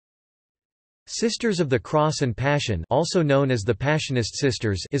Sisters of the Cross and Passion, also known as the Passionist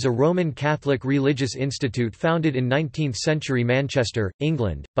Sisters, is a Roman Catholic religious institute founded in 19th-century Manchester,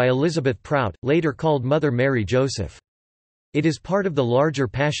 England, by Elizabeth Prout, later called Mother Mary Joseph. It is part of the larger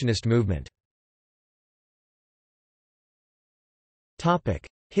Passionist movement.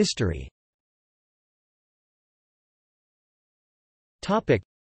 History.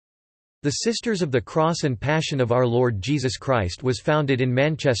 The Sisters of the Cross and Passion of Our Lord Jesus Christ was founded in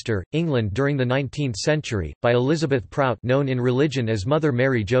Manchester, England during the 19th century, by Elizabeth Prout, known in religion as Mother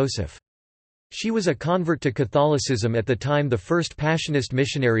Mary Joseph. She was a convert to Catholicism at the time the first Passionist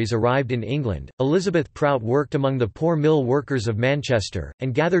missionaries arrived in England. Elizabeth Prout worked among the poor mill workers of Manchester,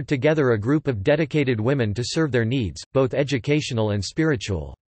 and gathered together a group of dedicated women to serve their needs, both educational and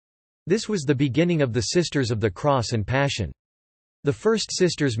spiritual. This was the beginning of the Sisters of the Cross and Passion. The first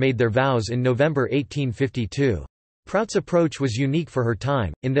sisters made their vows in November 1852. Prout's approach was unique for her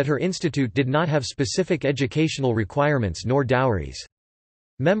time, in that her institute did not have specific educational requirements nor dowries.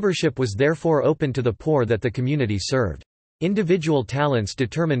 Membership was therefore open to the poor that the community served. Individual talents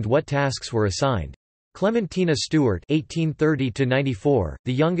determined what tasks were assigned. Clementina Stewart (1830–94),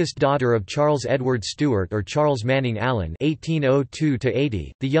 the youngest daughter of Charles Edward Stewart or Charles Manning Allen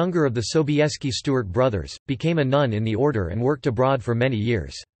 (1802–80), the younger of the Sobieski Stewart brothers, became a nun in the order and worked abroad for many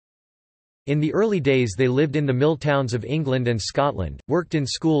years. In the early days they lived in the mill towns of England and Scotland, worked in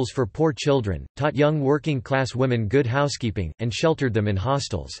schools for poor children, taught young working-class women good housekeeping, and sheltered them in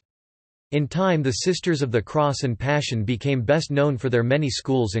hostels. In time the Sisters of the Cross and Passion became best known for their many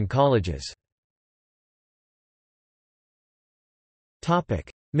schools and colleges.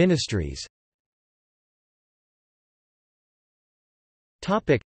 Ministries.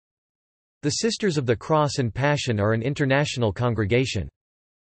 The Sisters of the Cross and Passion are an international congregation.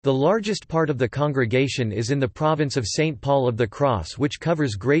 The largest part of the congregation is in the province of St. Paul of the Cross, which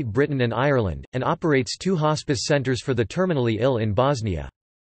covers Great Britain and Ireland, and operates 2 hospice centres for the terminally ill in Bosnia.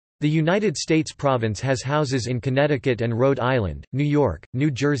 The United States province has houses in Connecticut and Rhode Island, New York, New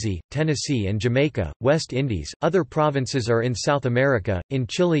Jersey, Tennessee and Jamaica, West Indies. Other provinces are in South America, in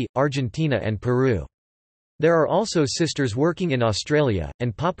Chile, Argentina and Peru. There are also sisters working in Australia,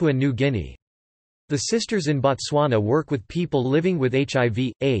 and Papua New Guinea. The sisters in Botswana work with people living with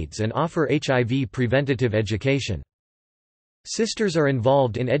HIV, AIDS and offer HIV preventative education. Sisters are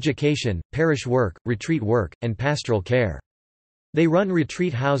involved in education, parish work, retreat work, and pastoral care. They run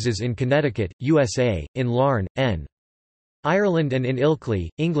retreat houses in Connecticut, USA, in Larne, N. Ireland and in Ilkley,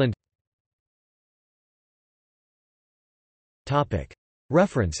 England.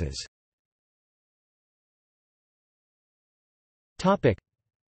 References.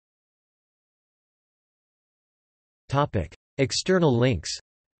 External links.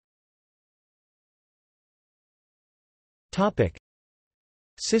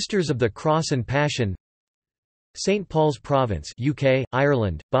 Sisters of the Cross and Passion, St. Paul's Province, UK,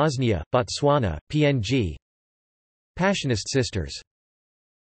 Ireland, Bosnia, Botswana, PNG. Passionist Sisters.